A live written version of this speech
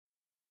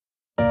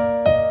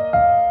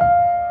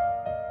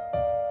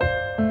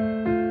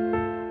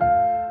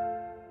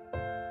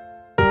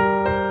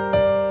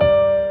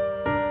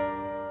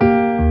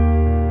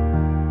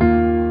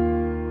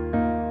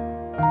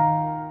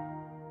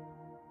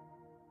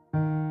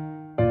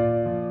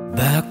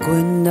Back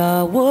when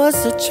I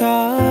was a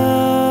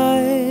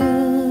child,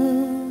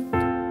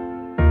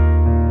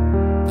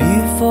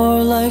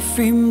 before life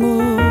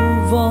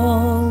removed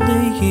all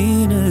the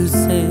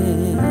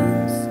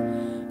innocence,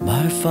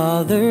 my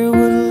father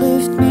would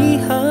lift me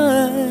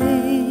high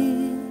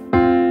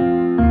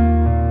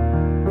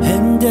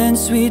and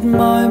dance with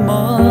my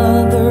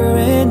mother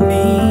and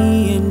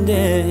me, and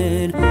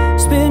then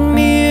spin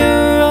me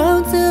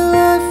around till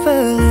I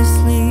fell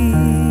asleep.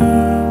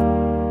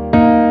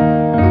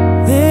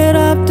 Then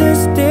up the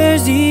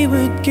stairs he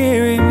would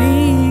carry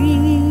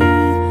me,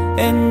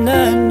 and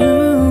I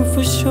knew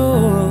for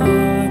sure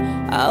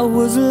I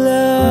was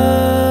loved.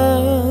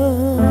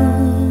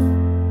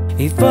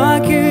 If I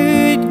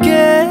could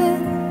get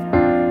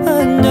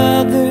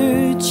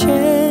another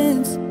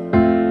chance,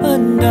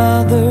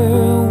 another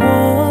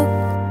walk,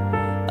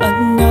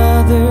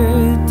 another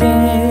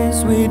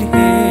dance with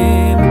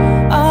him,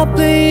 I'll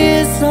play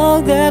a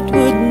song that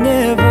would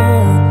never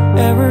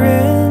ever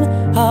end.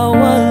 How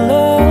I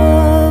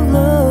love,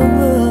 love,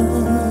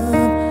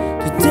 love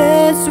to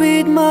dance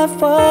with my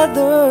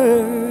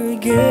father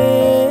again.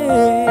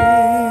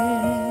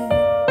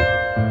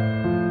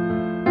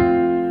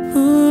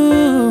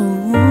 Ooh.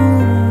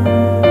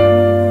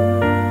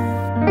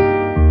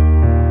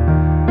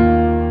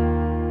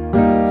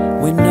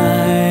 When I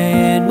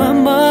and my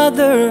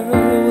mother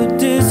would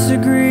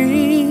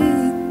disagree,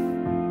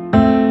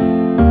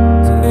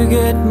 to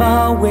get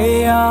my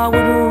way I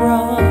would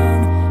run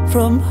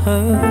from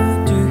her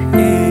to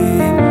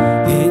him.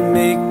 He'd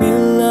make me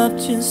laugh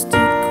just to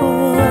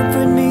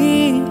comfort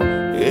me,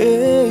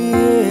 yeah,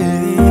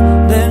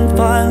 yeah. Then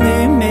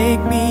finally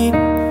make me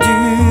do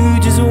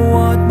just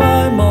what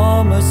my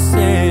mama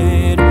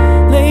said.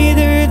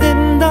 Later that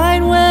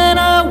night when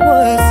I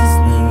was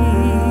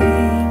asleep,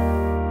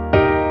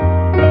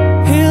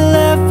 he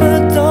left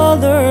 $1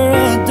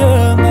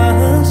 under my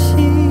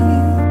sheet.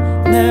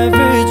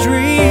 Never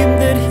dreamed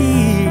that he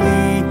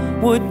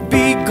would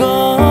be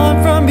gone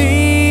from me.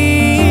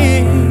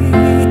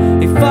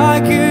 If I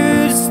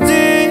could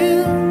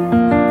steal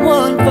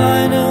one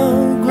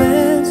final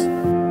glance,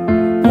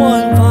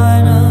 one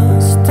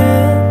final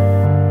step,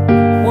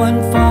 one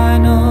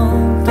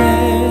final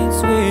dance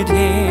with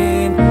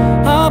him,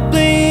 I'll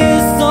play a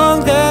song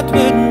that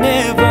would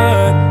never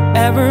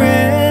ever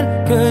end.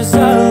 'Cause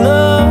I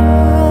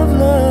love,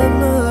 love,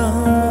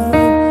 love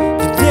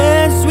to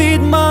dance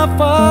with my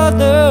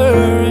father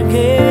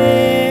again.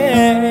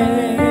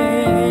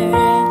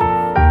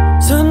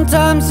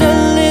 Sometimes I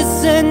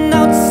listen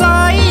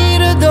outside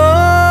the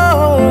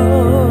door,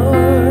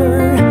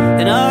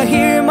 and I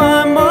hear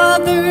my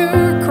mother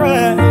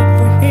cry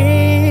for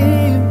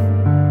him.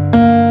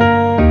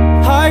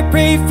 I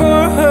pray for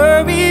her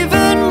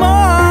even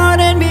more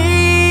than me.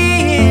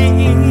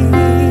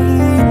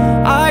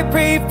 I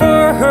pray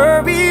for her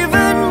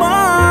even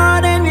more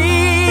than me.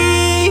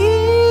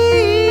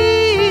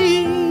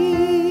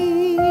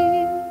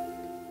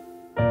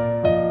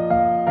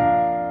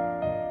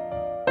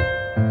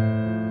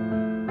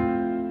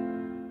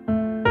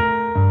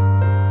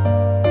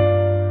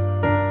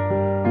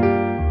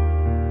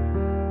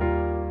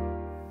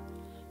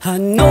 I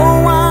know